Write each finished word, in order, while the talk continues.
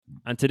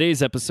On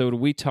today's episode,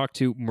 we talk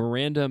to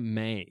Miranda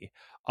May,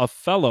 a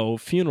fellow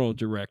funeral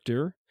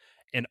director,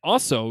 and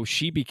also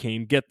she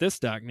became, get this,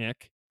 Doc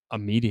Nick, a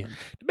medium.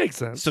 It makes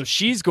sense. So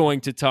she's going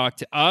to talk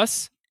to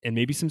us and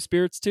maybe some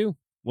spirits too.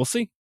 We'll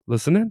see.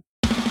 Listen in.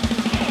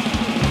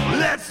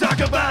 Let's talk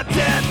about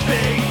death,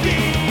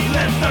 baby.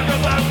 Let's talk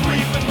about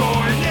grief and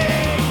mourning.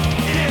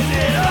 Is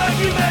it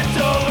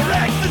argumental or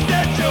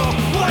existential?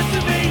 What's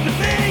it mean to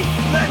me?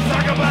 Let's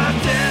talk about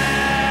death.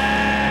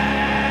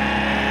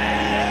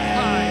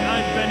 Hi,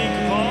 I'm Benny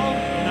Capal,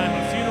 and I'm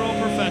a funeral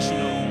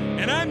professional.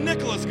 And I'm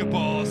Nicholas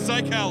Capal, a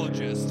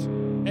psychologist.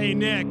 Hey,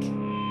 Nick,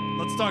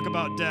 let's talk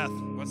about death.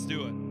 Let's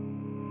do it.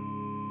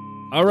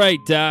 All right,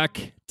 Doc.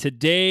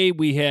 Today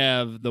we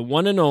have the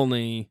one and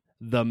only,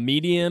 the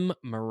medium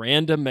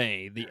Miranda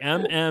May, the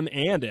MM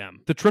and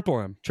M. The triple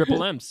M.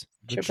 Triple M's.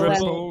 The Triple M.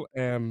 triple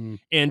M.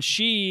 And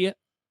she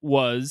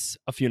was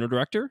a funeral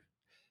director.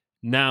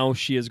 Now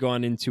she has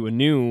gone into a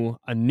new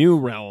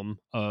realm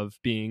of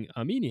being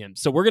a medium.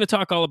 So we're going to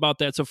talk all about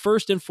that. So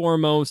first and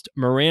foremost,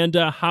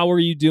 Miranda, how are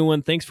you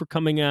doing? Thanks for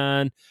coming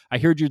on. I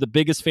heard you're the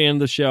biggest fan of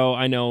the show.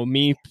 I know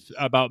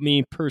about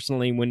me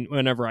personally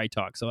whenever I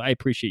talk. So I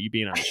appreciate you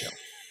being on the show.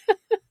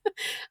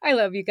 I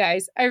love you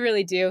guys. I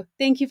really do.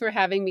 Thank you for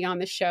having me on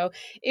the show.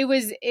 It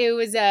was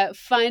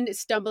fun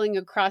stumbling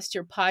across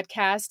your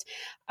podcast.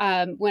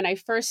 When I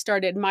first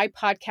started my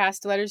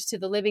podcast, Letters to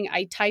the Living,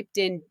 I typed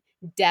in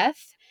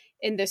death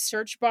in the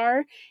search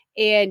bar,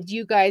 and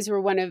you guys were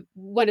one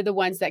of the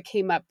ones that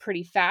came up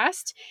pretty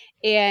fast.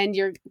 And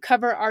your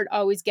cover art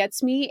always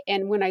gets me.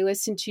 And when I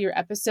listened to your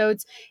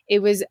episodes, it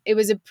was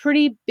a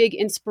pretty big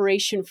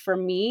inspiration for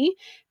me,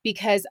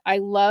 because I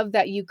love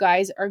that you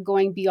guys are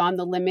going beyond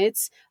the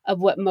limits of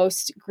what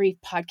most grief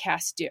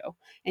podcasts do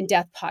and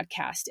death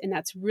podcasts. And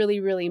that's really,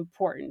 really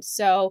important.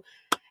 So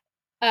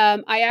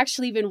I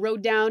actually even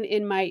wrote down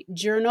in my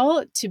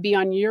journal to be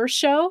on your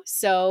show.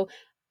 So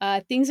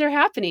things are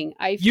happening.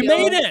 You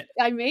made it.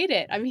 I made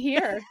it. I'm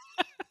here.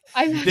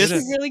 I'm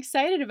actually really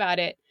excited about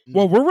it.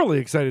 Well, we're really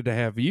excited to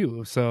have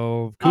you.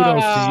 So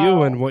kudos to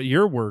you and what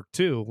your work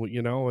too.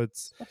 You know,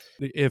 it's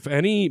if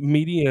any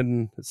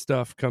median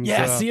stuff comes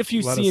up, See if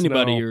you let see us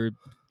anybody know. or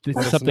Let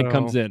us something know.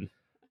 comes in.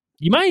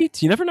 You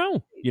might. You never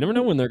know. You never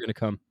know when they're going to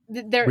come.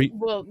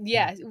 Well,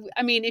 yeah.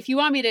 I mean, if you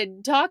want me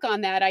to talk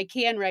on that, I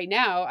can right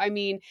now. I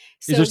mean,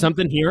 Is there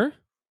something here?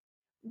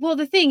 Well,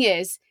 the thing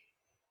is,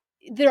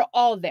 they're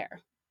all there.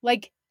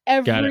 Like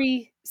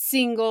every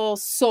single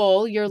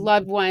soul, your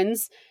loved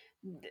ones,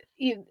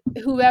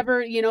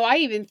 whoever, I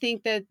even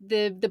think that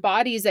the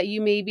bodies that you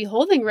may be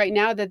holding right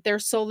now, that their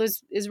soul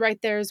is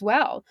right there as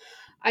well.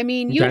 I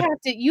mean, you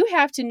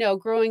have to know,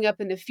 growing up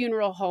in the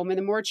funeral home and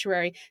the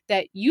mortuary,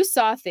 that you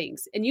saw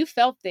things and you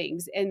felt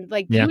things, and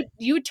like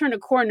you would turn a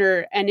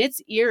corner and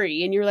it's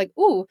eerie and you're like,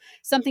 ooh,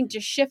 something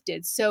just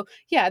shifted. So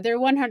yeah, they're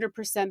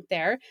 100%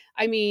 there.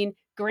 I mean,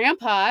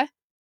 grandpa,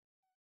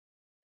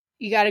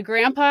 you got a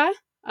grandpa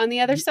on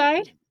the other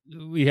side?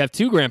 We have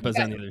two grandpas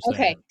on the other side.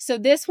 Okay, so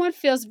this one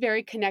feels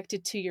very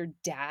connected to your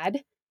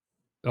dad.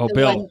 Oh,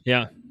 Bill.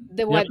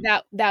 One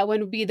that one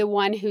would be the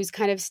one who's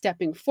kind of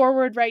stepping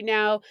forward right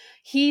now.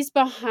 He's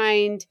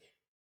behind.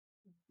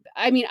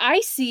 I mean,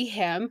 I see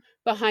him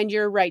behind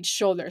your right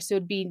shoulder. So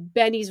it'd be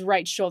Benny's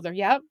right shoulder.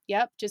 Yep.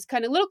 Just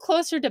kind of a little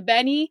closer to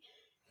Benny,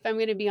 if I'm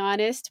going to be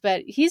honest,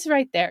 but he's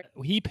right there.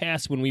 He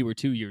passed when we were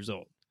 2 years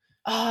old.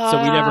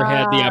 So we never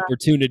had the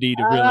opportunity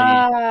to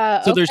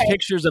really. So there's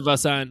pictures of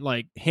us on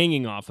like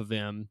hanging off of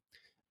him.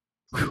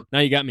 Whew, now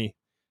you got me.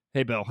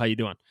 Hey, Bill, how you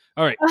doing?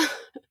 All right.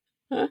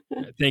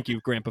 Thank you,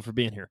 Grandpa, for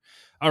being here.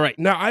 All right.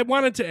 Now, I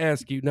wanted to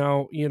ask you.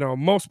 Now,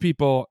 most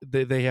people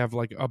they have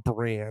like a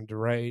brand,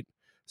 right?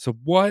 So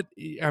what?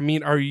 I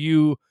mean, do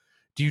you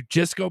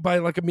just go by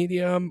like a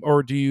medium,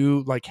 or do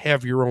you like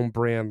have your own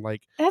brand,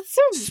 like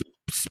that's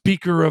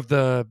speaker of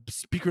the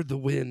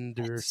wind,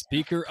 or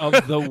speaker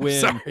of the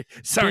wind?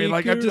 sorry,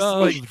 like I'm just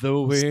like the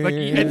wind. Like,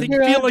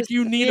 I feel like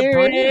you need a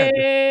brand.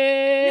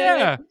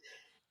 Yeah.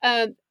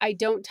 I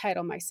don't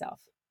title myself.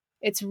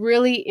 It's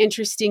really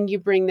interesting you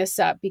bring this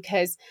up,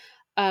 because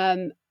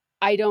I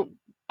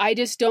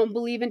just don't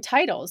believe in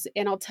titles,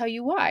 and I'll tell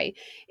you why.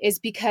 Is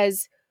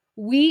because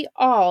we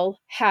all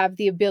have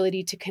the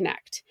ability to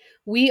connect.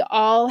 We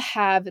all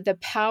have the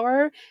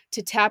power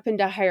to tap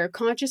into higher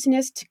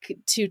consciousness,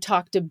 to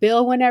talk to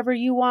Bill whenever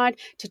you want,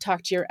 to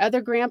talk to your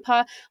other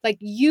grandpa. Like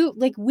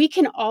we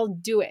can all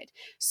do it.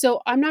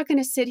 So I'm not going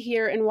to sit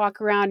here and walk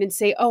around and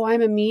say, oh,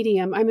 I'm a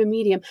medium.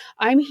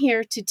 I'm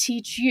here to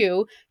teach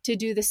you to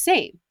do the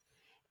same.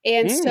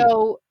 And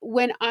so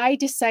when I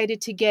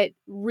decided to get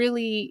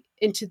really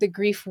into the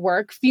grief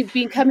work,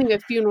 becoming a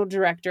funeral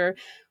director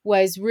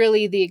was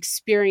really the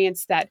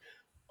experience that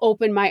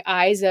opened my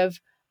eyes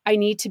of, I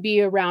need to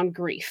be around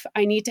grief.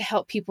 I need to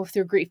help people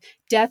through grief.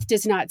 Death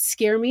does not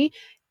scare me.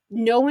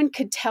 No one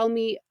could tell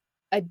me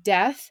a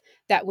death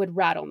that would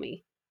rattle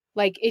me.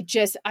 Like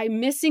I'm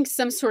missing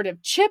some sort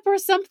of chip or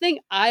something.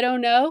 I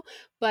don't know.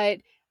 But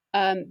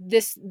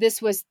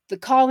this was the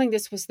calling,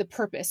 this was the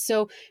purpose.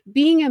 So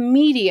being a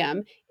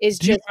medium is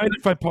Do you just mind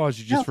if I pause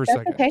you just No, for a that's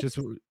second? okay. Just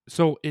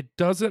so it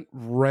doesn't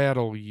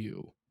rattle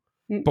you,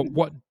 but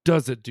what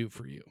does it do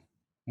for you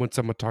when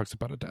someone talks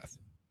about a death?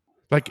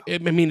 Like, I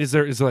mean, is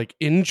it like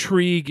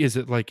intrigue? Is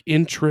it like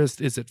interest?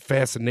 Is it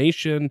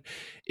fascination?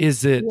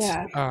 Is it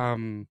Yeah.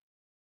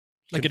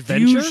 Like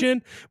adventure?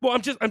 confusion? Well,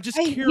 I'm just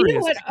You know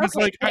curious what? because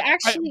Okay, like it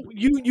actually-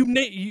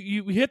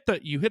 you hit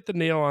the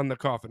nail on the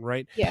coffin,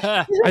 right?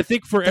 Yeah. I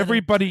think for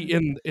everybody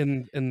in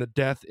the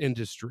death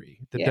industry,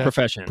 the Yeah.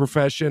 death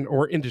profession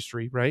or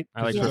industry, right?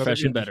 I like There's other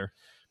profession industry- better.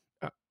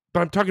 But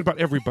I'm talking about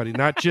everybody,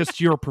 not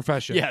just your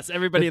profession. Yes,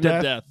 everybody in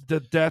the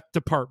death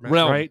department,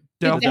 realm. right?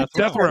 The death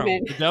realm,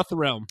 department. The death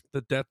realm.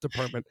 the death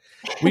department.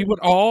 We would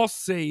all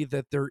say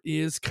that there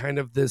is kind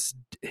of this.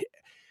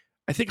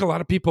 I think a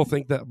lot of people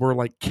think that we're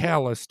like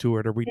callous to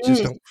it, or we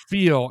just don't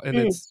feel,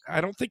 and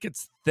I don't think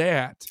it's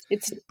that.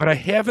 But I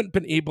haven't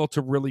been able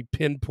to really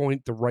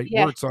pinpoint the right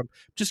words. So I'm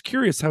just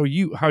curious how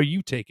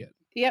you take it.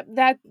 Yep,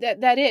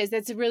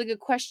 that's a really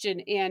good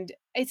question. And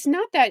it's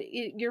not that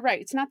you're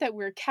right. It's not that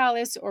we're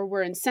callous or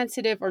we're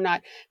insensitive or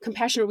not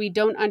compassionate. We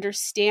don't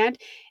understand.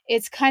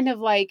 It's kind of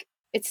like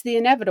it's the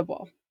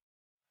inevitable.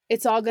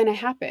 It's all going to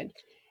happen.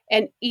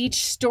 And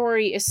each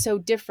story is so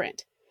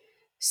different.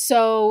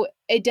 So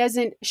it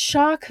doesn't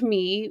shock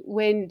me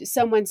when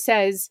someone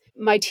says,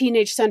 my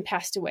teenage son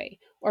passed away,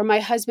 or my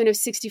husband of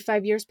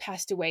 65 years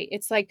passed away.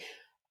 It's like,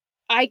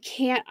 I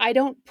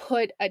don't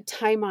put a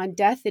time on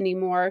death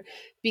anymore,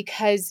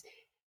 because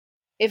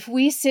if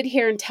we sit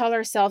here and tell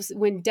ourselves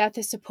when death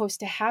is supposed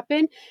to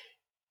happen,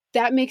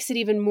 that makes it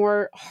even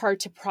more hard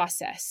to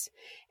process.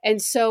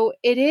 And so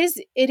it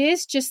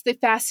is just the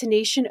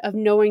fascination of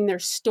knowing their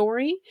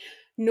story,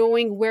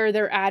 knowing where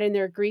they're at in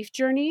their grief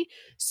journey.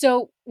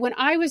 So when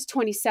I was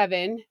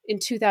 27 in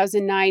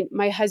 2009,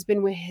 my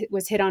husband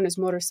was hit on his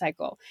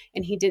motorcycle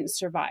and he didn't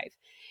survive.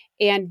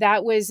 And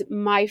that was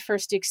my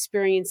first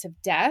experience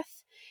of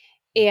death.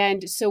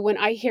 And so when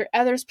I hear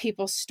others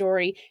people's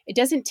story, it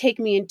doesn't take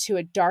me into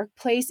a dark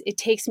place. It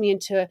takes me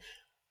into,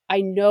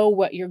 I know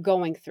what you're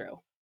going through.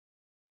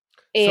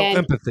 And so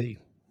empathy.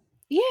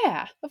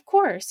 Yeah, of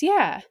course.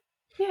 Yeah.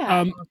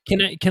 Yeah.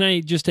 Can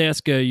I just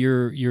ask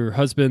your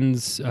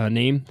husband's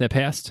name that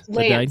passed? Lance.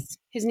 That died?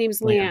 His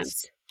name's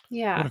Lance.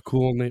 Yeah. What a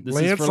cool name. This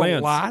Lance is for Lance.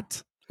 a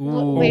lot.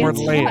 Lance,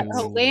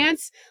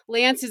 Lance.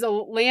 Lance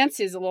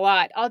is a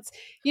lot.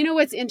 You know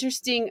what's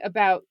interesting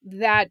about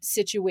that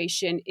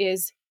situation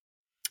is,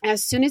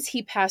 as soon as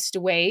he passed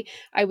away,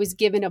 I was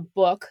given a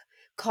book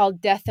called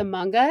Death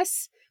Among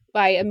Us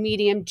by a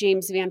medium,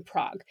 James Van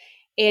Prague.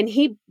 And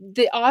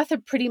the author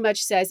pretty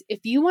much says,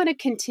 if you want to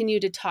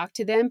continue to talk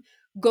to them,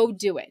 go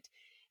do it.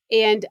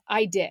 And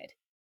I did.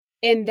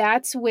 And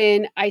that's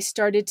when I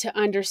started to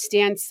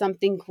understand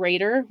something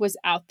greater was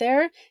out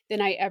there than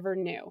I ever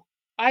knew.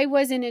 I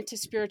wasn't into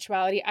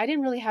spirituality. I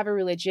didn't really have a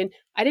religion.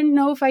 I didn't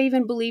know if I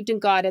even believed in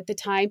God at the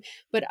time,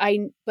 but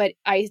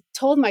I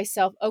told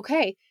myself,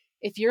 okay,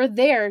 if you're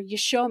there, you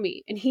show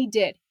me. And he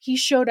did. He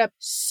showed up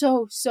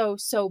so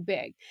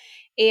big.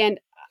 And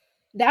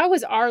that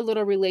was our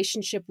little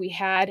relationship we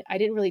had. I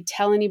didn't really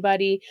tell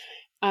anybody.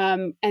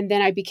 And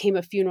then I became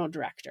a funeral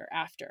director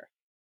after.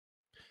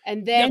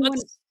 And then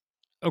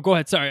go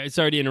ahead. Sorry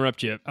to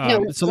interrupt you.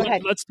 No, so go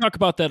ahead. Let's talk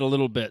about that a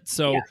little bit.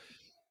 So Yeah.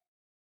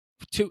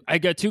 I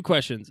got two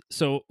questions.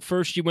 So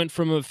first, you went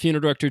from a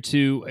funeral director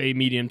to a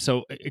medium.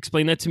 So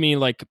explain that to me,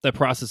 like the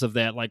process of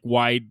that, like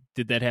why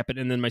did that happen?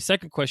 And then my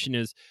second question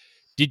is,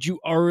 did you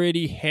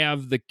already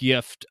have the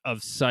gift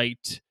of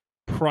sight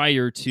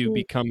prior to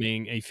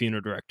becoming a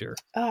funeral director?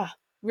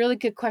 Really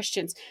good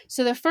questions.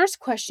 So the first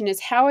question is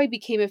how I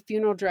became a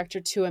funeral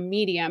director to a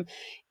medium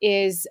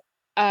is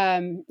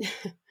when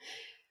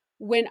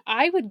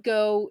I would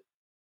go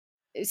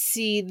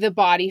see the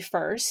body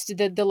first,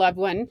 the loved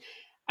one,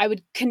 I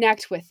would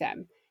connect with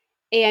them.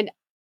 And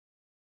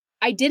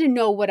I didn't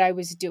know what I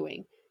was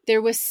doing.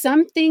 There was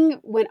something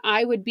when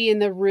I would be in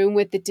the room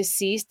with the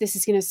deceased. This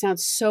is going to sound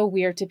so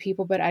weird to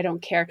people, but I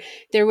don't care.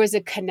 There was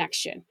a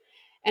connection.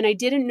 And I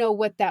didn't know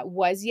what that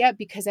was yet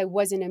because I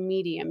wasn't a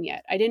medium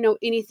yet. I didn't know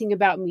anything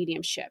about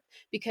mediumship,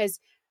 because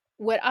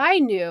what I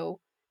knew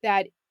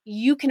that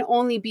you can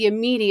only be a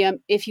medium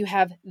if you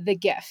have the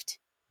gift.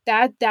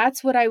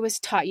 That's what I was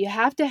taught. You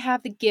have to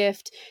have the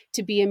gift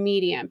to be a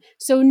medium.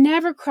 So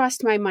never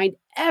crossed my mind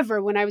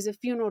ever when I was a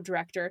funeral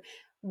director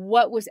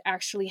what was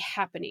actually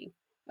happening.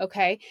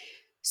 Okay.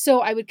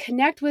 So I would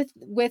connect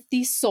with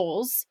these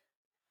souls,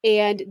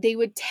 and they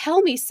would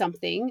tell me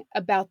something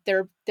about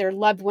their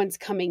loved ones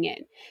coming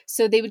in.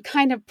 So they would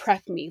kind of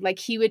prep me. Like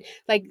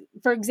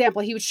for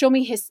example, he would show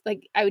me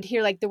I would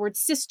hear like the word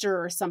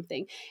sister or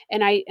something.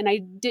 And I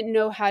didn't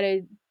know how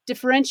to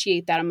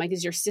differentiate that. I'm like,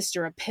 is your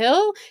sister a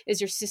pill? Is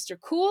your sister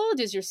cool?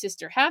 Does your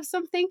sister have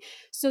something?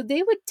 So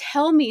they would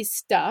tell me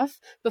stuff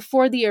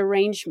before the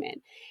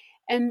arrangement.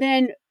 And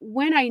then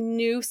when I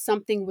knew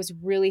something was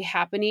really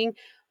happening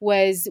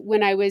was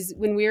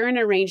when we were in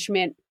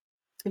arrangement.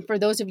 And for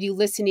those of you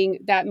listening,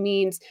 that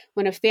means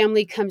when a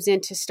family comes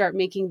in to start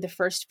making the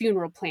first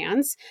funeral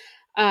plans,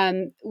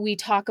 We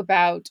talk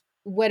about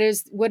what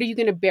are you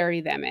going to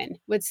bury them in?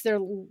 What's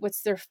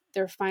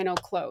their final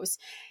clothes?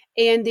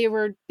 And they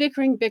were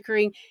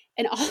bickering,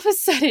 and all of a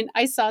sudden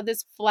I saw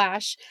this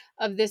flash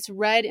of this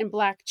red and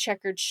black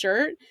checkered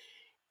shirt,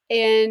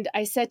 and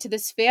I said to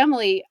this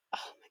family,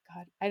 "Oh my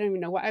God, I don't even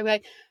know why." I'm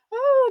like,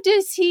 "Oh,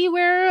 does he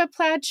wear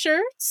plaid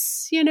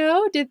shirts?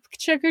 Did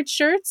checkered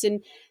shirts?"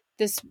 And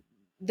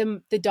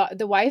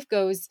the wife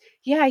goes,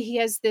 "Yeah, he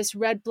has this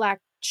red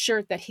black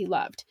shirt that he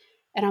loved."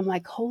 And I'm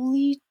like,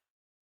 "Holy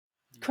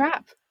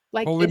crap!"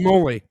 Like, Holy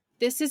moly!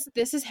 This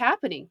is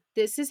happening.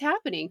 This is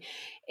happening,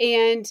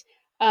 and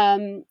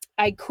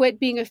I quit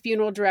being a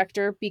funeral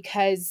director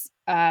because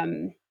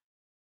it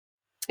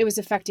was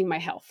affecting my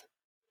health.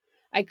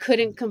 I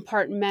couldn't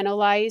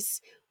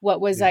compartmentalize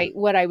what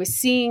I was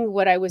seeing,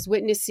 what I was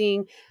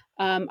witnessing.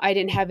 I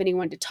didn't have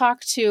anyone to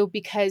talk to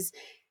because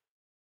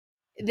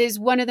there's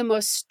one of the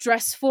most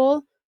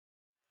stressful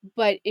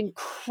but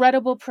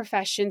incredible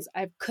professions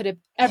I could have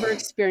ever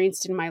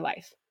experienced in my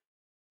life.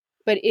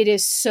 But it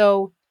is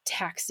so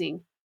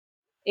taxing.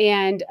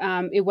 And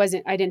I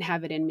didn't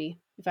have it in me,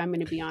 if I'm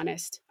going to be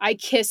honest. I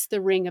kiss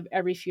the ring of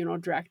every funeral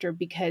director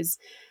because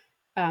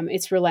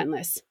it's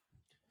relentless.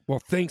 Well,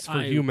 thanks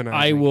for humanizing.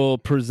 I will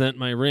present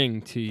my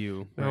ring to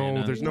you. No,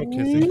 Miranda. there's no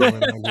kissing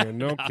going on here.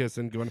 No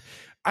kissing going on.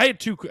 I had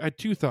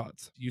two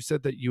thoughts. You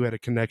said that you had a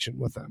connection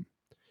with them.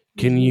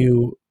 Can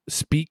you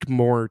speak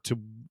more to,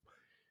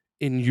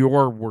 in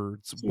your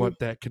words, what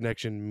that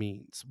connection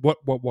means? What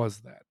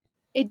was that?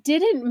 It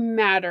didn't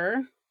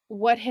matter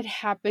what had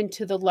happened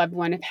to the loved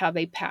one of how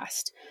they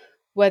passed,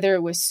 whether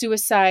it was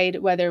suicide,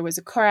 whether it was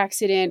a car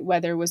accident,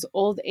 whether it was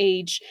old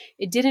age.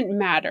 It didn't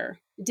matter.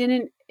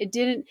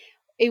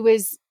 It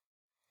was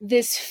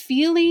this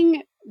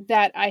feeling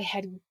that I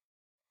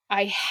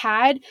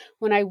had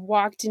when I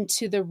walked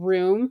into the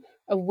room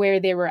of where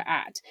they were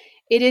at.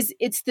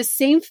 It's the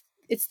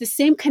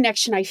same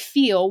connection I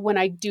feel when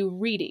I do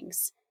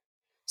readings.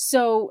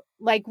 So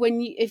like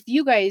if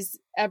you guys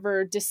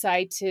ever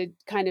decide to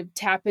kind of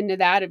tap into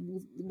that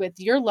with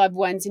your loved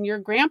ones and your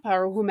grandpa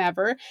or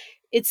whomever,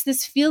 it's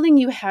this feeling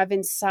you have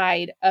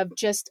inside of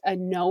just a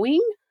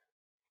knowing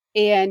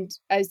and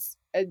a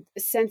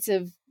sense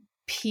of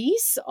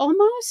peace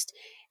almost.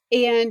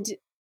 And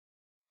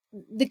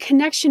the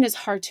connection is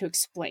hard to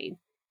explain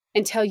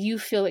until you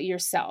feel it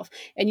yourself.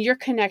 And your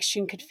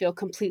connection could feel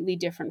completely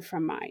different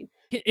from mine.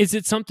 Is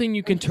it something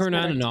you can turn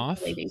on and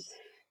off?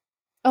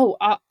 Oh,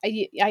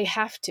 I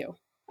have to.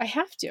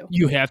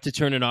 You have to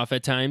turn it off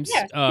at times.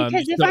 Yeah,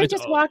 because if I'm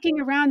just walking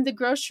around the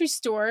grocery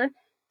store,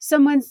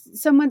 someone's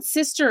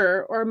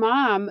sister or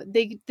mom,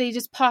 they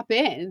just pop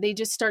in. They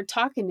just start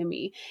talking to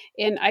me,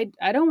 and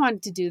I don't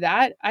want to do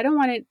that. I don't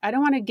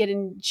want to get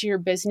into your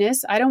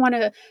business. I don't want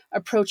to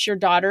approach your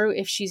daughter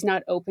if she's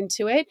not open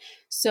to it.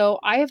 So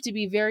I have to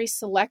be very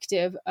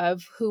selective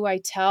of who I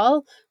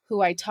tell,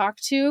 who I talk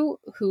to,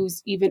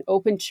 who's even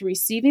open to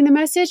receiving the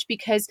message,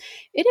 because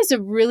it is a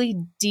really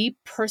deep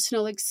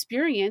personal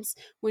experience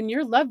when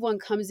your loved one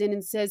comes in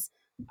and says,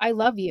 "I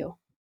love you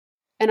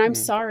and I'm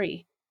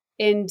sorry.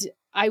 And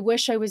I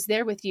wish I was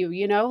there with you."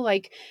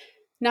 Like,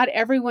 not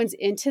everyone's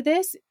into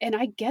this. And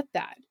I get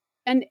that.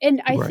 And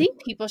I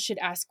think people should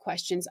ask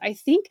questions. I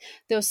think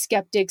those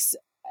skeptics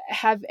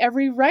have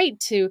every right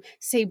to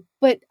say,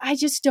 "But I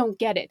just don't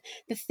get it."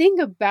 The thing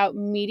about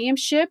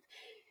mediumship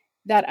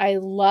that I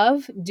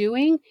love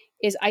doing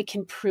is I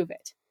can prove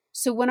it.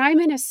 So when I'm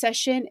in a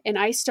session and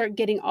I start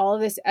getting all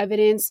of this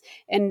evidence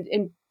and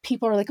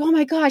people are like, "Oh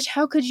my gosh,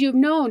 how could you have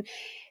known?"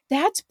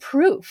 That's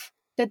proof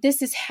that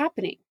this is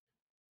happening.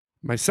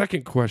 My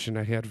second question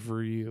I had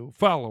for you,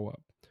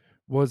 follow-up,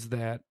 was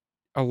that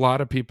a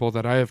lot of people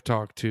that I have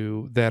talked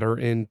to that are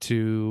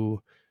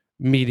into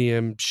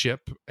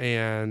mediumship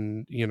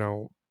and,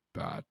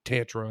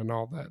 tantra and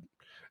all that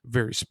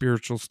very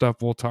spiritual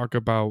stuff will talk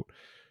about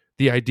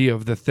the idea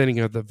of the thinning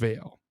of the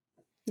veil.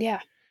 Yeah.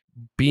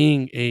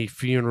 Being a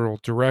funeral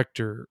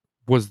director,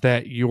 was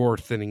that your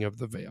thinning of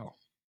the veil?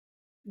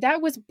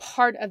 That was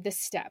part of the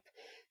step.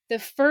 The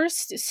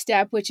first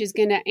step, which is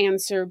going to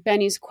answer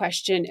Benny's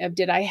question of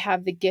did I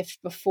have the gift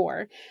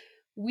before?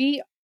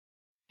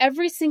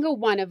 Every single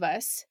one of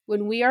us,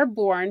 when we are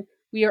born,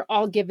 we are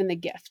all given the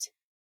gift.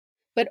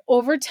 But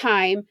over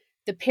time,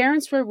 the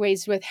parents we're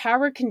raised with, how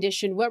we're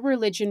conditioned, what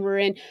religion we're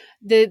in,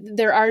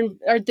 there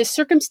are the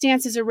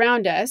circumstances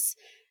around us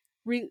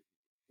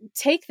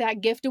take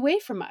that gift away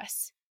from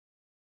us.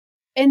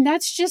 And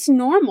that's just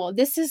normal.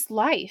 This is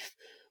life.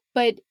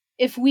 But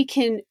if we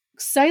can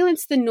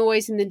silence the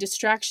noise and the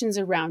distractions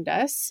around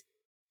us,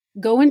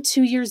 go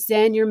into your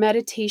Zen, your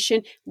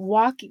meditation,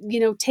 walk,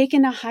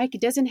 taking a hike.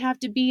 It doesn't have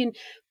to be in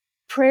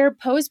prayer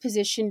pose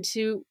position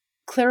to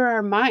clear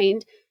our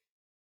mind.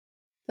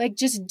 Like,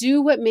 just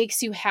do what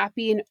makes you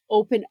happy and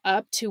open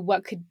up to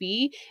what could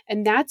be.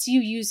 And that's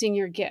you using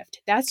your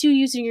gift. That's you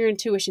using your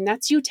intuition.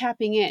 That's you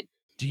tapping in.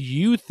 Do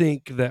you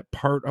think that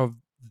part of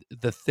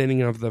the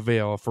thinning of the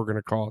veil, if we're going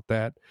to call it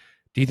that,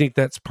 do you think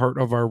that's part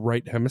of our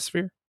right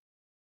hemisphere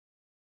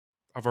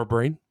of our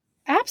brain?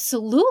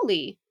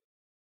 Absolutely.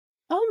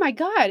 Oh my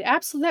God,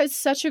 absolutely. That's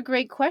such a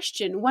great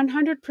question.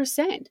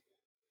 100%.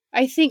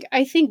 I think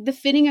the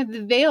fitting of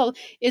the veil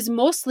is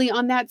mostly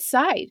on that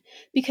side,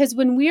 because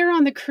when we're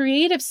on the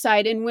creative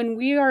side and when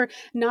we are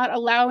not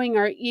allowing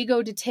our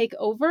ego to take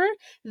over,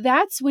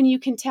 that's when you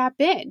can tap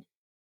in.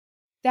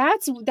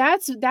 That's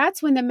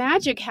when the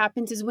magic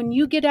happens, is when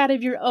you get out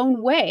of your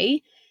own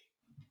way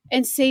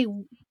and say,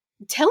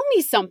 tell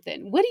me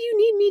something. What do you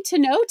need me to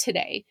know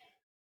today?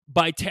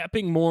 By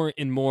tapping more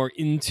and more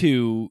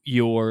into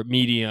your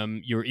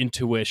medium, your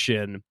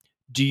intuition,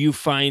 do you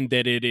find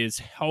that it is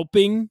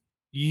helping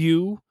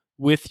you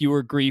with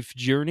your grief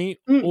journey,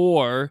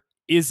 or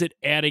is it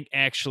adding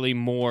actually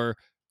more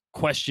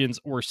questions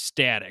or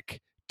static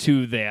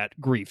to that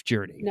grief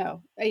journey?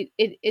 No,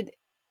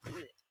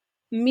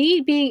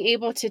 me being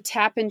able to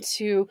tap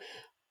into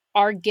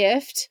our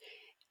gift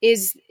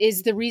is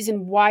the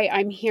reason why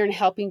I'm here and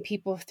helping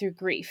people through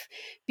grief,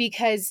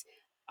 because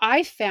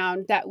I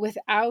found that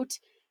without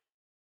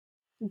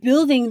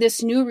building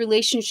this new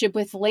relationship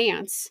with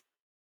Lance,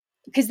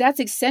 because that's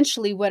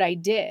essentially what I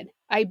did.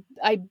 I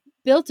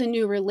built a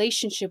new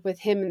relationship with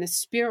him in the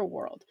spirit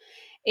world,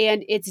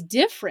 and it's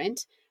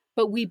different,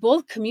 but we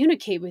both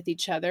communicate with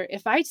each other.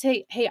 If I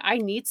say, hey, I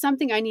need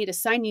something, I need a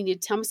sign, you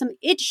need to tell me something,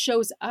 it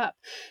shows up.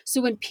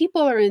 So when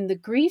people are in the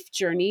grief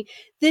journey,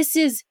 this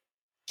is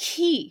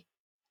key.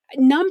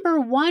 Number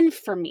one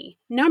for me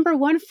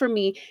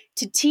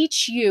to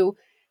teach you,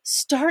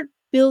 start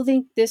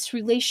building this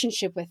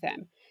relationship with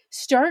them.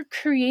 Start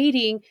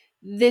creating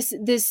this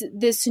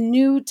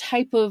new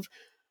type of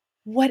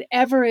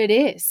whatever it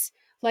is.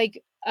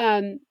 Like,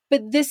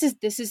 but this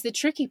is the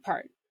tricky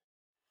part.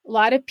 A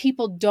lot of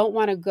people don't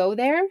want to go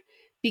there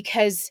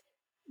because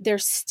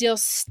there's still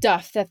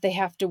stuff that they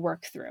have to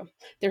work through.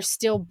 There's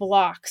still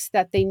blocks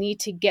that they need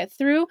to get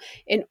through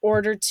in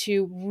order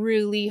to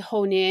really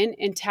hone in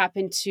and tap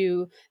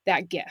into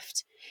that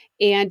gift.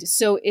 And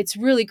so it's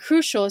really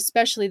crucial,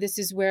 especially this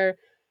is where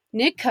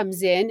Nick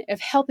comes in,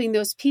 of helping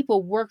those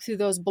people work through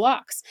those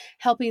blocks,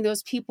 helping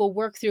those people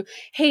work through,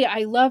 hey, I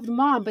loved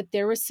Mom, but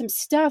there was some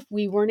stuff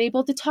we weren't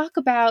able to talk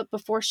about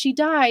before she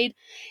died,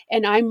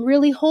 and I'm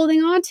really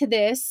holding on to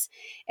this.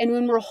 And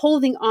when we're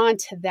holding on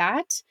to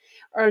that,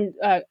 or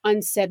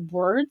unsaid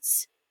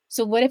words,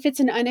 so what if it's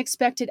an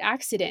unexpected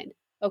accident?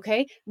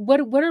 Okay, what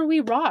are we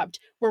robbed?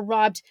 We're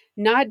robbed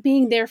not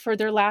being there for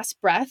their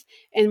last breath,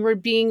 and we're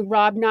being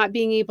robbed not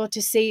being able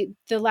to say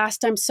the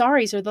last I'm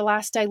sorry's or the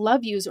last I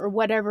love you's or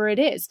whatever it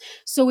is.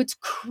 So it's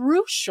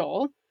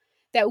crucial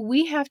that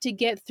we have to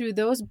get through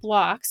those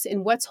blocks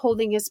and what's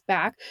holding us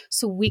back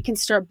so we can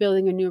start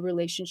building a new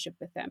relationship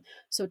with them.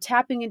 So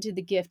tapping into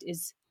the gift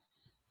is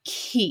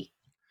key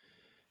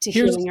to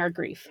healing our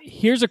grief.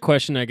 Here's a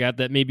question I got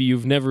that maybe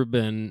you've never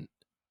been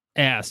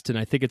asked, and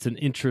I think it's an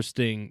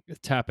interesting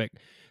topic.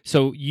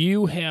 So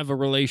you have a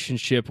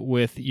relationship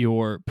with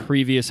your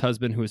previous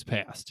husband who has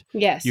passed.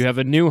 Yes. You have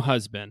a new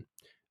husband.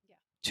 Yeah.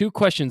 2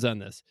 questions on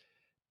this.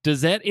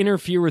 Does that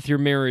interfere with your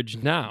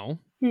marriage now?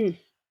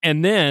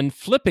 And then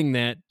flipping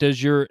that,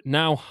 does your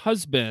now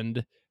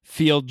husband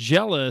feel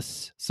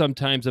jealous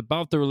sometimes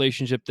about the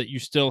relationship that you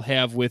still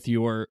have with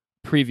your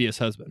previous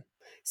husband?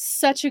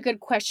 Such a good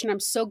question. I'm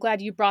so glad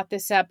you brought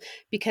this up,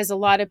 because a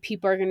lot of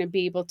people are going to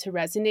be able to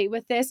resonate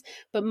with this.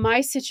 But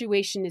my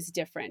situation is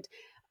different.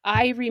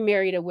 I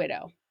remarried a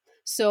widow.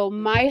 So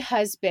my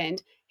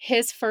husband,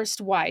 his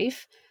first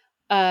wife,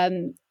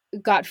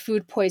 got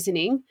food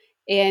poisoning,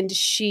 and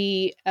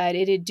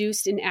it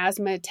induced an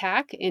asthma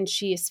attack, and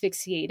she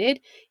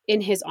asphyxiated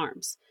in his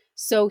arms.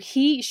 So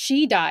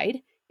she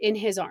died in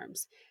his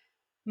arms.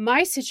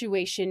 My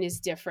situation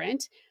is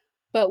different.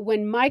 But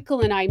when Michael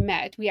and I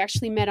met, we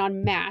actually met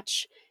on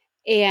Match.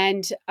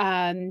 And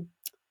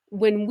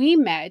when we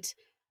met,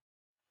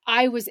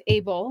 I was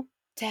able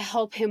to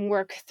help him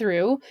work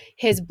through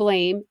his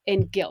blame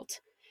and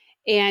guilt.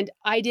 And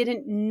I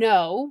didn't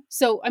know.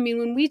 So, I mean,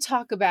 when we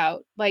talk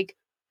about, like,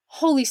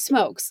 holy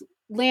smokes,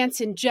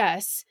 Lance and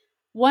Jess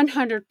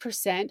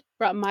 100%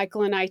 brought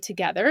Michael and I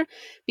together,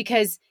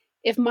 because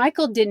if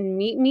Michael didn't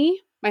meet me,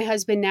 my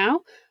husband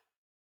now,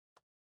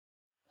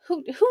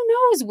 who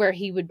knows where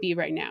he would be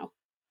right now?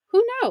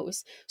 Who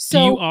knows? So,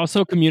 do you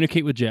also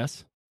communicate with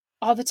Jess?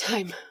 All the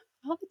time.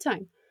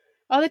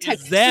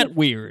 Is that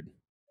weird?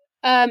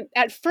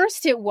 At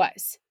first it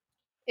was.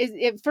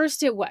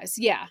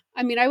 Yeah.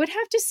 I mean, I would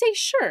have to say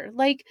sure.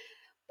 Like,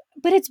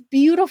 but it's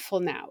beautiful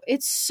now.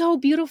 It's so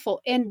beautiful.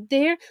 And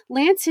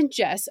Lance and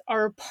Jess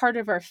are a part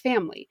of our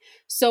family.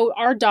 So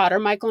our daughter,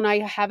 Michael and I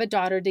have a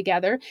daughter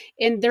together,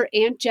 and their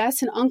Aunt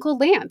Jess and Uncle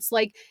Lance,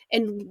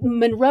 and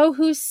Monroe,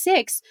 who's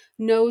 6,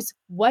 knows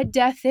what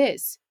death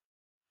is.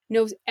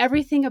 Knows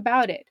everything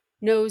about it,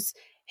 knows,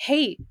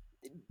 hey,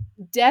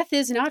 death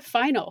is not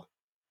final.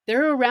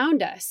 They're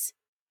around us.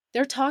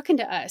 They're talking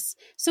to us.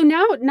 So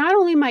now not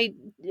only am I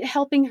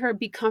helping her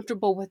be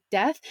comfortable with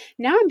death,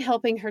 now I'm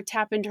helping her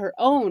tap into her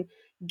own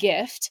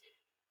gift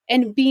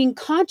and being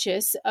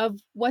conscious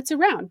of what's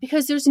around,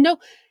 because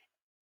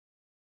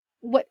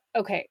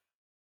okay,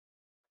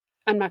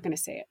 I'm not going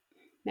to say it.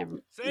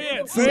 Never. Say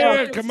it. So-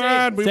 Say it. Come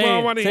on. We Say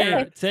won't it, want to say hear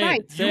it, it. say Fine.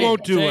 it, say You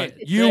won't it, do say it.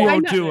 it. You say it.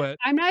 won't do it.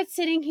 I'm not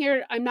sitting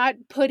here. I'm not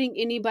putting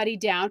anybody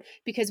down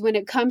because when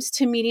it comes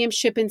to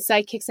mediumship and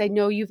psychics, I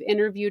know you've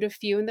interviewed a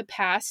few in the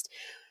past.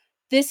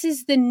 This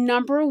is the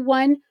number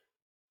one.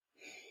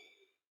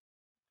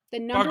 The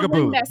number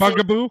Bugaboo. one message.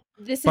 Bugaboo.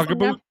 This is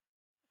Bugaboo.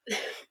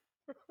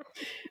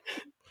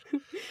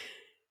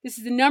 This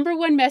is the number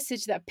one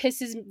message that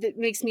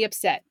makes me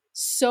upset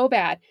so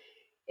bad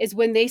is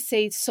when they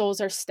say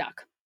souls are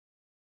stuck.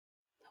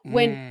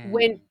 When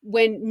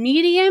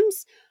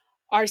mediums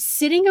are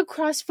sitting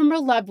across from a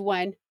loved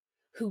one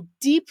who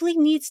deeply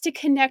needs to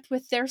connect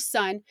with their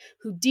son,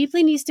 who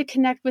deeply needs to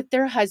connect with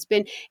their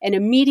husband, and a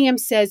medium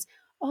says,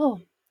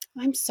 "Oh,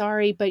 I'm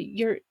sorry, but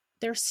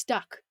they're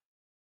stuck."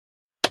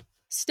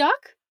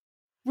 Stuck?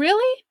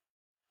 Really?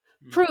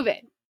 Prove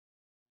it.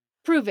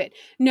 Prove it.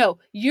 No,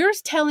 you're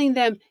telling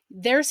them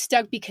they're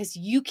stuck because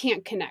you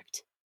can't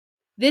connect.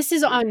 This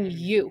is on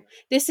you.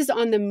 This is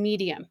on the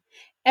medium.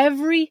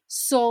 Every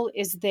soul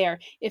is there.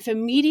 If a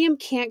medium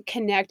can't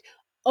connect,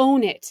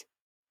 own it.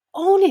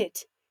 Own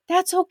it.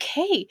 That's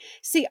okay.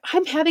 See,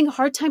 I'm having a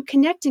hard time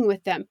connecting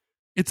with them.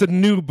 It's a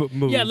noob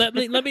move. Yeah, let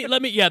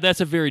me. Yeah,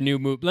 that's a very new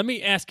move. Let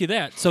me ask you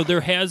that. So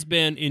there has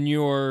been in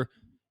your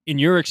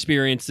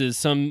experiences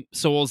some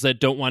souls that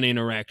don't want to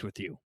interact with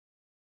you.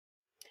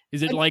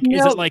 Is it like No.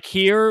 is it like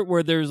here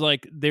where there's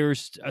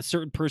a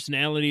certain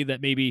personality that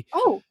maybe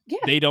Oh, yeah.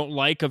 they don't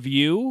like of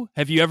you?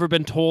 Have you ever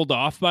been told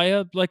off by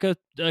a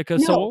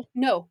soul?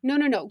 No.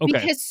 Okay.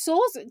 Because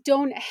souls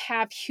don't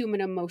have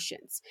human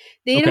emotions.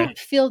 They Okay. don't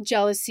feel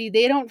jealousy.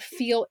 They don't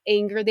feel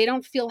anger. They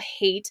don't feel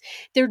hate.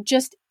 They're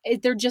just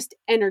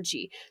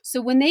energy.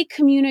 So when they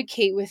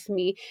communicate with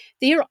me,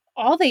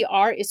 all they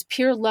are is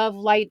pure love,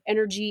 light,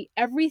 energy,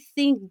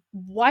 everything,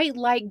 white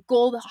light,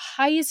 gold,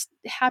 highest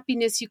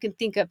happiness you can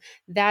think of.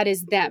 That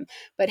is them.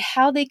 But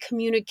how they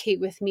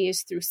communicate with me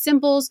is through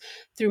symbols,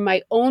 through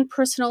my own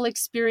personal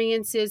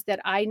experiences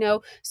that I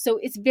know. So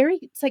it's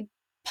like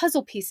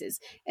puzzle pieces.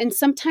 And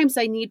sometimes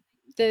I need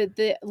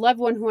the loved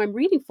one who I'm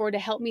reading for to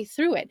help me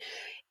through it.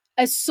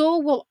 A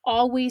soul will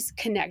always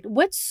connect.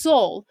 What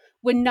soul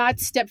would not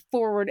step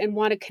forward and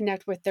want to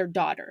connect with their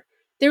daughter?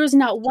 There is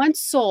not one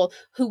soul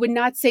who would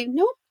not say,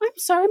 "No, I'm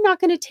sorry, I'm not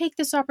going to take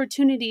this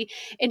opportunity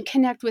and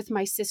connect with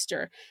my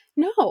sister."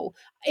 No,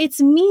 it's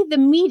me, the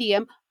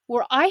medium,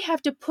 where I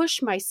have to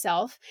push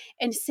myself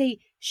and say,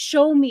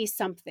 "Show me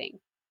something.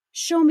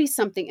 Show me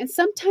something." And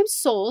sometimes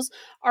souls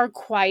are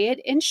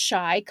quiet and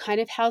shy, kind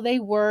of how they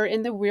were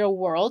in the real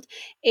world.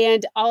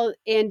 And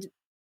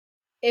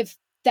if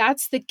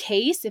that's the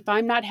case, if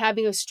I'm not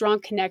having a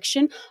strong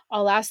connection,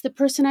 I'll ask the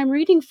person I'm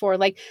reading for,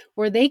 like,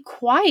 were they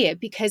quiet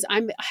because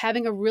I'm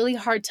having a really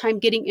hard time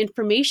getting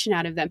information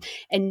out of them?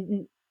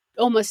 And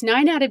almost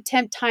 9 out of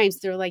 10 times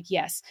they're like,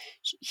 yes,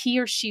 he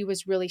or she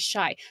was really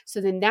shy. So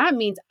then that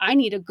means I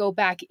need to go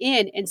back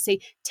in and say,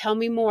 tell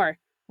me more.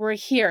 We're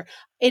here.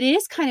 It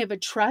is kind of a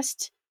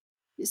trust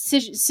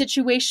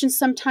situation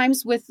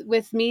sometimes with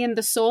me and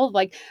the soul.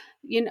 Like,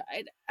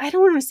 I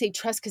don't want to say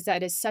trust because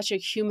that is such a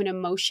human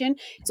emotion.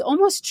 It's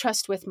almost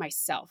trust with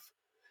myself.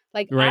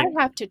 Like, Right.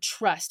 I have to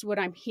trust what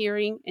I'm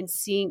hearing and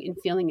seeing and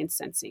feeling and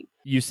sensing.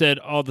 You said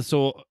all the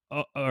soul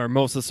or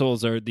most of the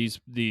souls are these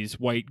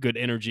white good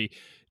energy.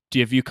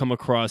 Have you come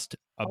across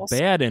a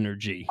bad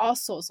energy? All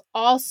souls,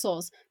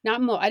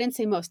 not most. I didn't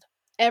say most.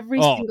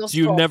 Every single so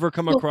you've soul. never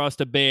come across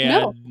a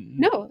bad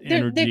No,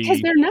 energy.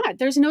 because they're not.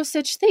 There's no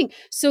such thing.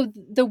 So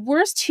the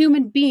worst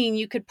human being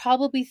you could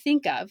probably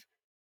think of,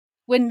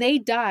 when they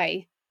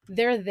die,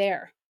 they're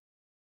there.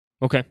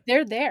 Okay.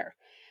 They're there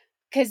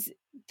because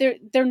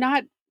they're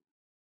not,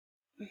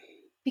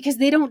 because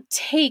they don't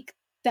take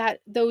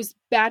those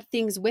bad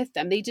things with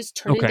them. They just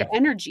turn into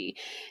energy.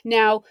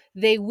 Now,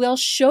 they will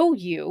show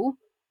you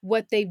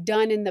what they've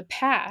done in the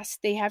past.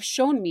 They have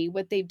shown me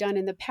what they've done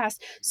in the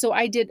past. So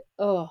I did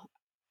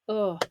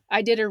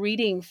a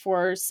reading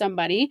for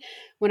somebody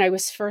when I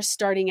was first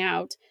starting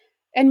out.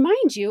 And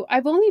mind you,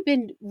 I've only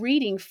been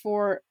reading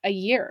for a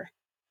year.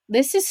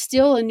 This is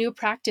still a new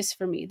practice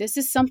for me. This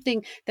is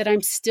something that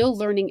I'm still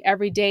learning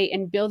every day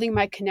and building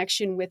my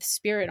connection with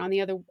spirit on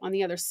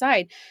the other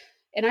side.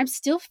 And I'm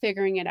still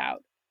figuring it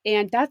out.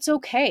 And that's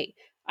okay.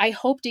 I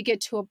hope to get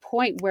to a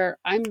point where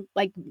I'm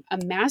like a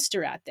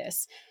master at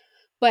this.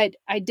 But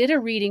I did a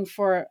reading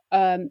for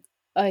a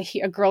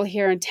girl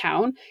here in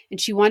town, and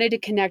she wanted to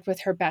connect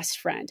with her best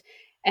friend.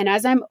 And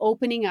as I'm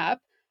opening up,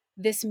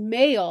 this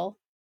male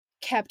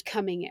kept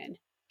coming in.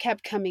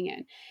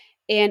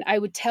 And I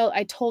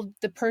told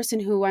the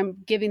person who I'm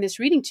giving this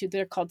reading to,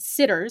 they're called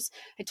sitters.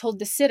 I told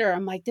the sitter,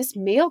 I'm like, this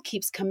male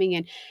keeps coming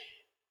in.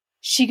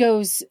 She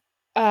goes,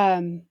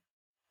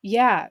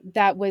 yeah,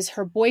 that was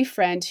her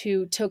boyfriend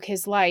who took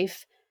his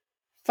life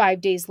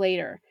 5 days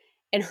later.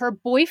 And her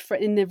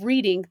boyfriend, in the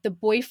reading, the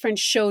boyfriend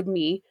showed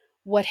me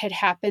what had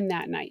happened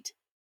that night.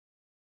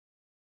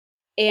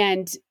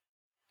 And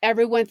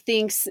everyone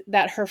thinks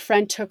that her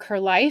friend took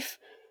her life,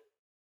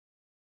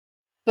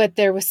 but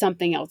there was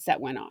something else that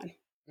went on.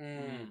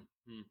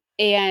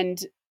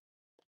 And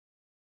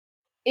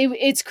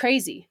it's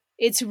crazy.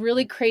 It's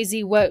really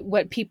crazy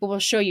what people will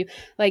show you.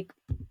 Like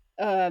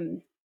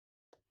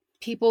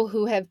people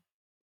who have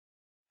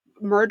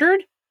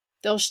murdered,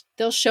 they'll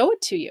show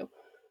it to you.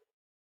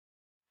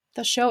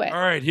 They'll show it. All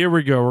right, here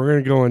we go. We're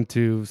going to go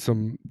into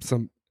some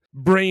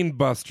brain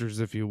busters,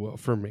 if you will,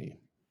 for me.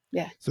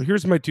 Yeah. So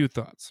here's my two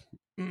thoughts.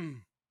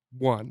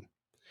 One,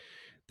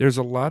 there's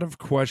a lot of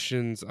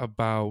questions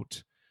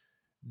about,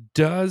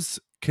 does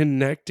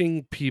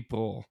connecting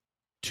people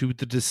to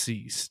the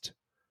deceased,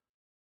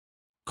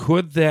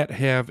 could that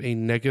have a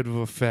negative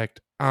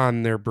effect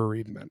on their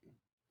bereavement?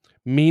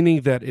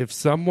 Meaning that if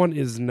someone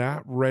is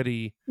not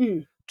ready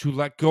to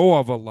let go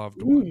of a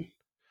loved one,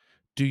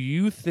 do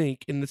you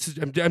think, and this is,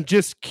 I'm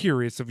just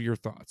curious of your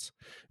thoughts,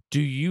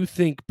 do you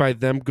think by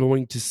them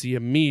going to see a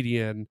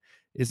medium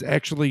is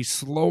actually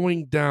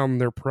slowing down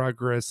their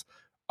progress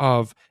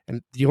of,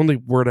 and the only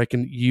word I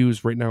can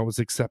use right now is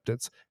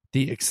acceptance,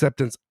 the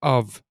acceptance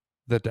of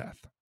the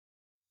death?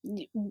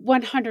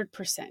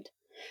 100%.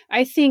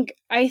 I think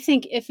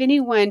if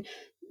anyone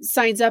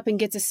signs up and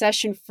gets a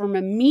session from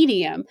a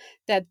medium,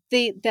 that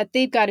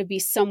they've got to be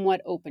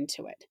somewhat open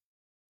to it.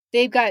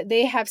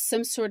 They have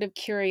some sort of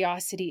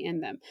curiosity in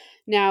them.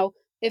 Now,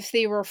 if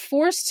they were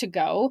forced to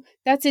go,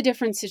 that's a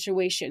different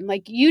situation.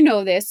 Like,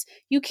 this,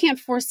 you can't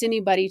force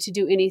anybody to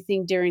do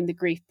anything during the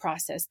grief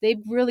process.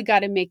 They've really got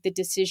to make the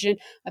decision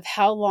of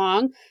how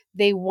long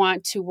they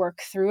want to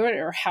work through it,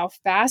 or how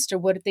fast, or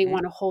what they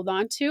want to hold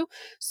on to.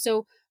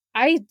 So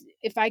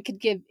if I could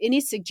give any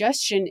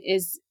suggestion,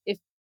 is if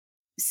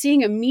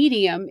seeing a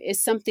medium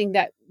is something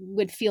that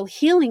would feel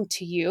healing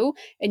to you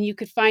and you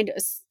could find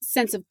a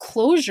sense of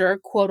closure,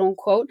 quote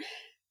unquote,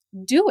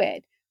 do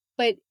it.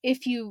 But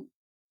if you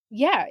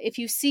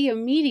see a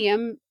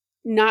medium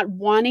not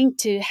wanting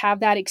to have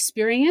that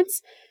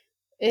experience,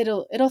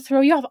 it'll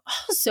throw you off.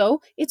 Also,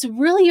 it's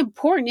really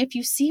important if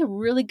you see a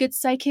really good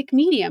psychic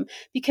medium,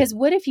 because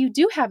what if you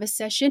do have a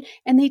session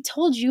and they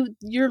told you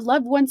your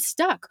loved one's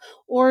stuck,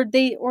 or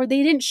they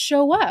didn't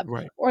show up,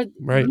 Right.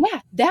 Yeah,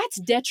 that's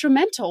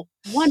detrimental.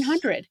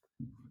 100.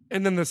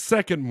 And then the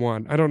second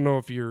one, I don't know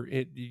if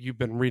you've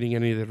been reading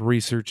any of the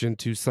research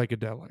into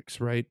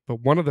psychedelics, right? But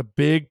one of the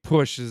big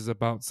pushes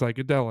about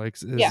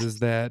psychedelics is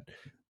that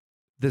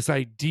this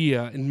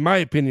idea, in my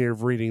opinion,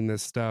 of reading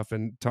this stuff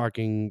and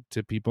talking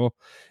to people,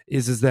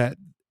 is that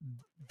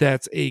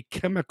that's a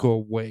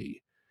chemical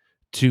way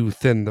to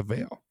thin the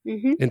veil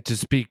and to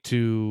speak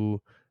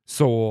to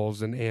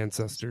souls and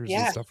ancestors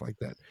and stuff like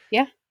that.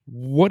 Yeah.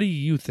 What do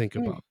you think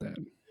about that?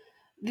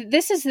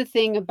 This is the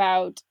thing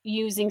about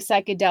using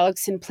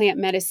psychedelics and plant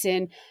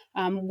medicine,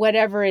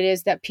 whatever it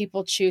is that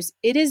people choose.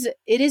 It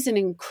is an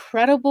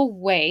incredible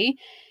way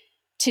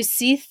to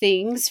see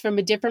things from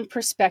a different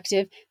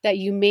perspective that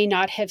you may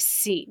not have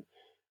seen.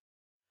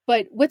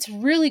 But what's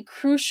really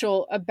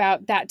crucial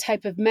about that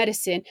type of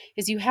medicine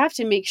is you have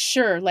to make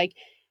sure, like,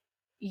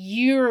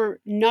 you're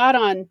not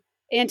on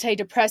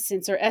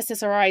antidepressants or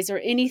SSRIs or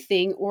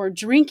anything, or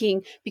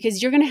drinking,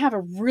 because you're going to have a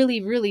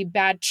really, really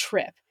bad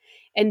trip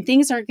and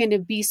things aren't going to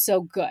be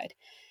so good.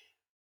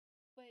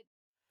 But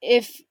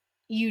if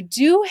you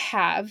do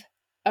have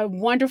a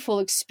wonderful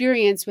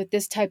experience with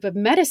this type of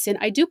medicine,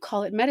 I do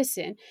call it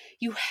medicine,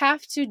 you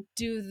have to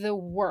do the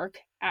work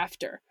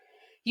after.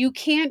 You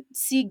can't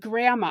see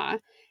grandma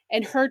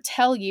and her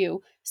tell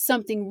you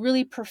something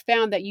really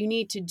profound that you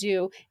need to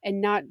do and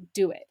not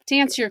do it. To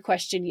answer your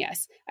question,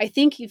 yes. I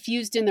think if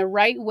used in the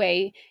right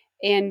way,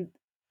 and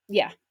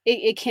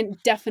it can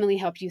definitely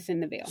help you thin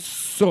the veil.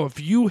 So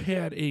if you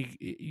had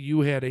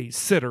a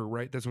sitter,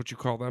 right? That's what you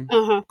call them,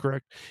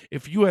 correct?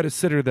 If you had a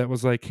sitter that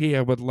was like, hey,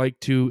 I would like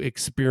to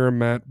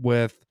experiment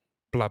with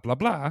blah, blah,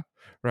 blah,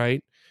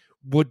 right?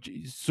 You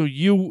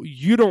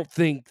don't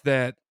think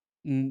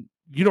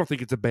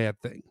it's a bad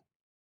thing?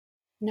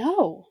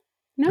 No,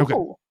 Okay.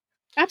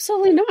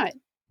 Absolutely not.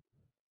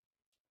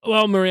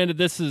 Well, Miranda,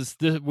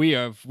 we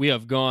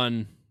have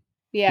gone.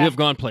 Yeah. We have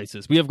gone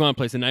places.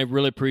 And I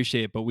really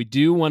appreciate it. But we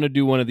do want to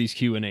do one of these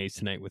Q&As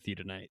tonight with you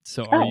tonight.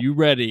 So are you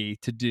ready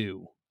to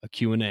do a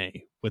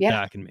Q&A with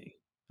Doc and me?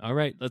 All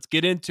right, let's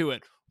get into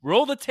it.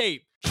 Roll the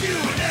tape. Q&A,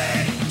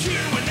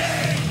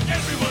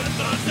 everyone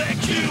loves that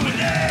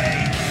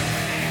Q&A.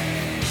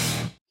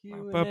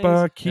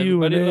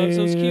 Everybody loves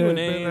those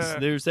Q&As.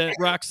 There's that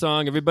rock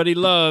song everybody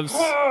loves.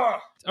 All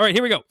right,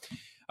 here we go.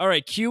 All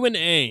right,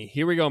 Q&A.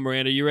 Here we go,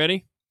 Miranda. You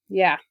ready?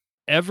 Yeah.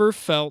 Ever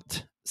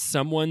felt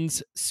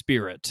someone's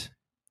spirit?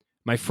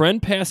 My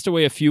friend passed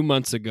away a few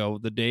months ago.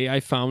 The day I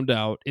found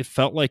out, it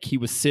felt like he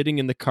was sitting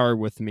in the car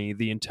with me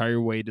the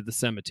entire way to the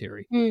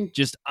cemetery.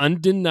 Just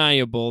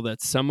undeniable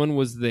that someone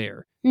was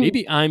there.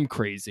 Maybe I'm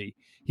crazy.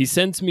 He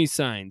sends me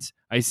signs.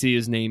 I see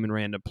his name in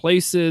random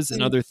places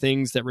and other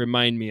things that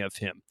remind me of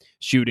him.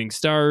 Shooting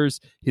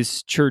stars,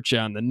 his church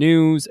on the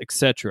news,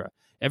 etc.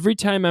 Every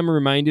time I'm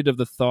reminded of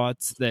the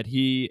thoughts that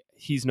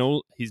he's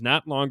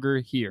not longer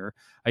here,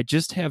 I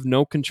just have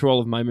no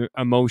control of my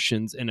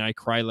emotions and I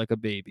cry like a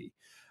baby.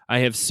 I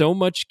have so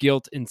much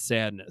guilt and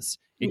sadness.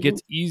 It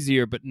gets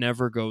easier but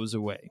never goes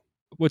away.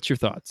 What's your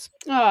thoughts?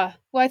 Well,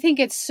 I think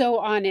it's so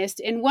honest.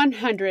 And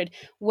 100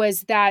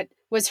 was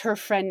her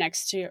friend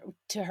next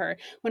to her.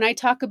 When I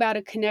talk about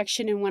a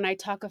connection and when I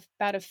talk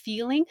about a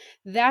feeling,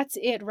 that's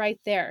it right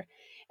there.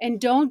 And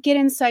don't get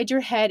inside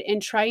your head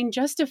and try and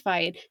justify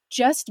it.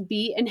 Just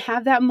be and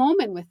have that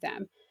moment with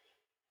them.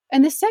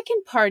 And the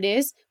second part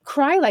is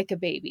cry like a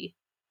baby.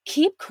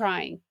 Keep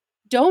crying.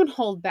 Don't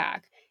hold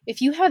back.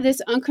 If you have this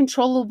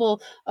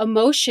uncontrollable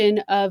emotion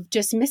of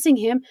just missing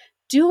him,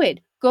 do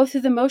it. Go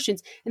through the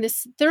motions. And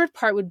this third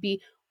part would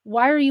be,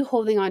 why are you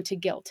holding on to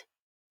guilt?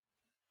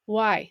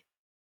 Why?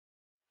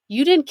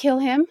 You didn't kill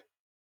him.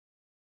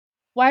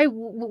 Why?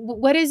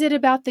 What is it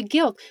about the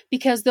guilt?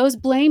 Because those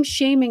blame,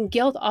 shame, and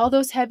guilt, all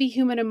those heavy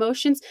human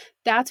emotions,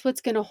 that's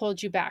what's going to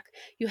hold you back.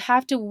 You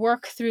have to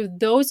work through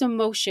those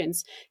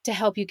emotions to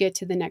help you get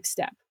to the next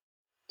step.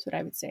 That's what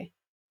I would say.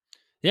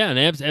 Yeah,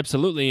 and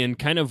absolutely. And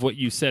kind of what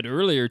you said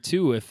earlier,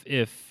 too,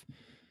 if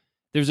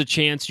there's a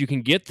chance you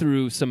can get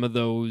through some of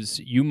those,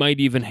 you might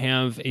even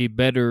have a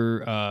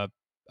better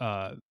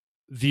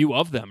view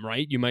of them,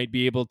 right? You might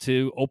be able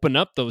to open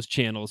up those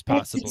channels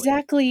possibly. That's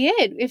exactly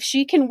it. If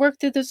she can work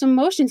through those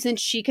emotions, then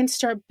she can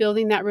start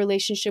building that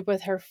relationship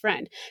with her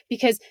friend.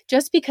 Because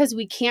just because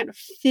we can't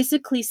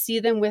physically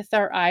see them with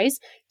our eyes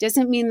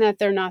doesn't mean that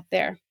they're not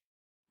there.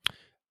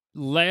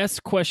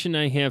 Last question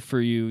I have for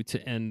you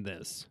to end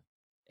this.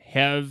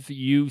 Have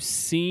you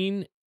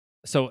seen,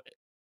 so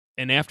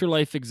an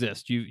afterlife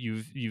exists?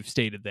 You've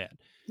stated that.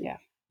 Yeah.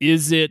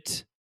 Is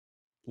it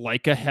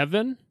like a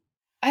heaven?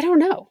 I don't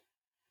know.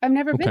 I've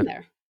never Okay. been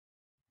there.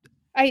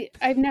 I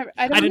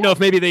don't know if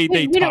maybe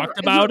they talked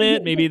about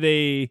it. Maybe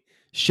they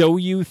show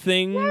you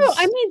things. No,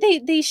 I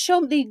mean they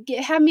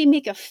have me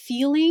make a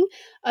feeling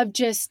of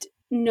just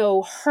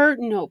no hurt,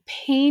 no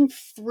pain,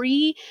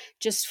 free,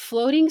 just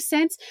floating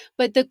sense.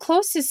 But the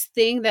closest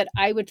thing that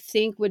I would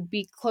think would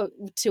be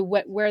to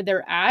where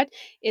they're at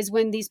is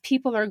when these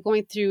people are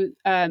going through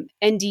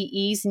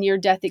NDEs,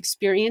 near-death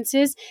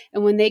experiences,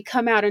 and when they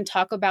come out and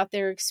talk about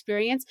their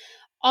experience,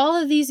 all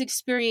of these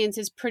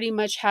experiences pretty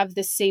much have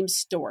the same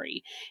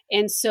story.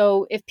 And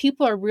so if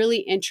people are really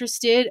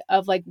interested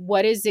of like,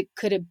 what is it,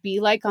 could it be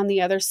like on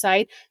the other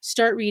side,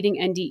 start reading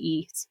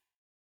NDEs.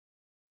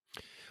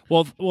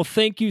 Well,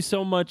 thank you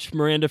so much,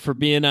 Miranda, for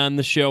being on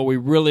the show. We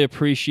really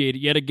appreciate it.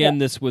 Yet again,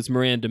 This was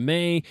Miranda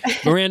May.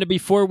 Miranda,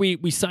 before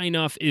we sign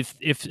off,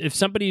 if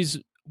somebody's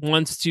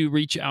wants to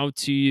reach out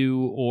to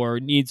you or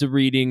needs a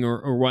reading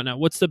or whatnot,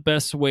 what's the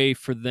best way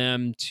for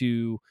them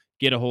to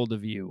get a hold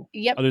of you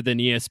other than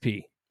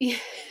ESP?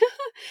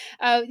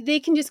 They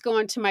can just go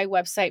onto my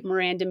website,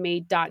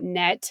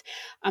 mirandamay.net.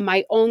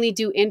 I only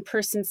do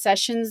in-person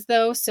sessions,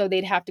 though, so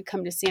they'd have to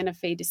come to Santa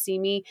Fe to see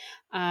me.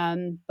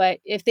 But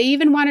if they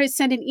even want to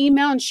send an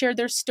email and share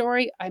their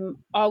story, I'm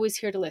always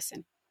here to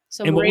listen.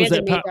 So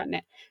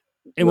mirandamay.net.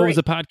 And what was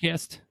the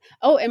podcast?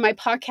 Oh, and my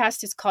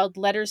podcast is called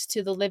Letters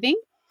to the Living,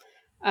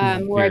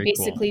 where I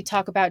basically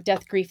talk about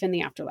death, grief, and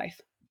the afterlife.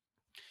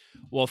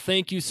 Well,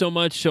 thank you so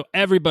much. So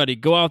everybody,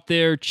 go out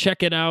there,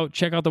 check it out.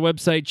 Check out the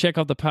website. Check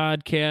out the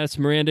podcast.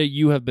 Miranda,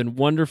 you have been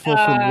wonderful.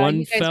 From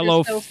one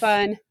fellow, so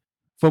fun.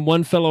 From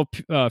one fellow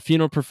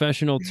funeral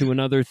professional to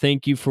another.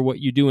 Thank you for what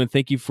you do, and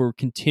thank you for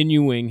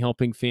continuing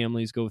helping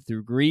families go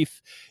through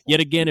grief. Yet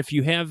again, if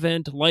you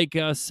haven't, like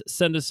us,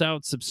 send us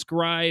out,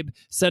 subscribe,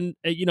 send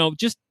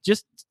just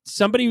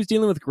somebody who's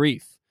dealing with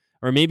grief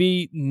or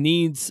maybe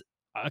needs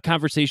a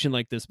conversation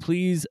like this.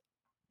 Please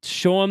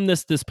show them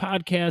this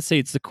podcast. Say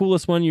it's the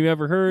coolest one you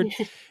ever heard.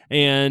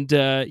 And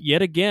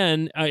yet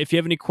again, if you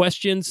have any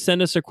questions,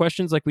 send us our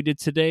questions like we did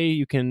today.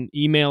 You can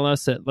email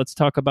us at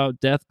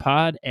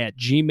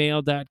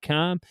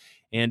letstalkaboutdeathpod@gmail.com.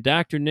 And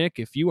Dr. Nick,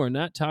 if you are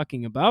not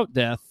talking about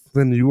death,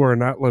 then you are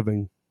not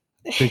living.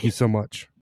 Thank you so much.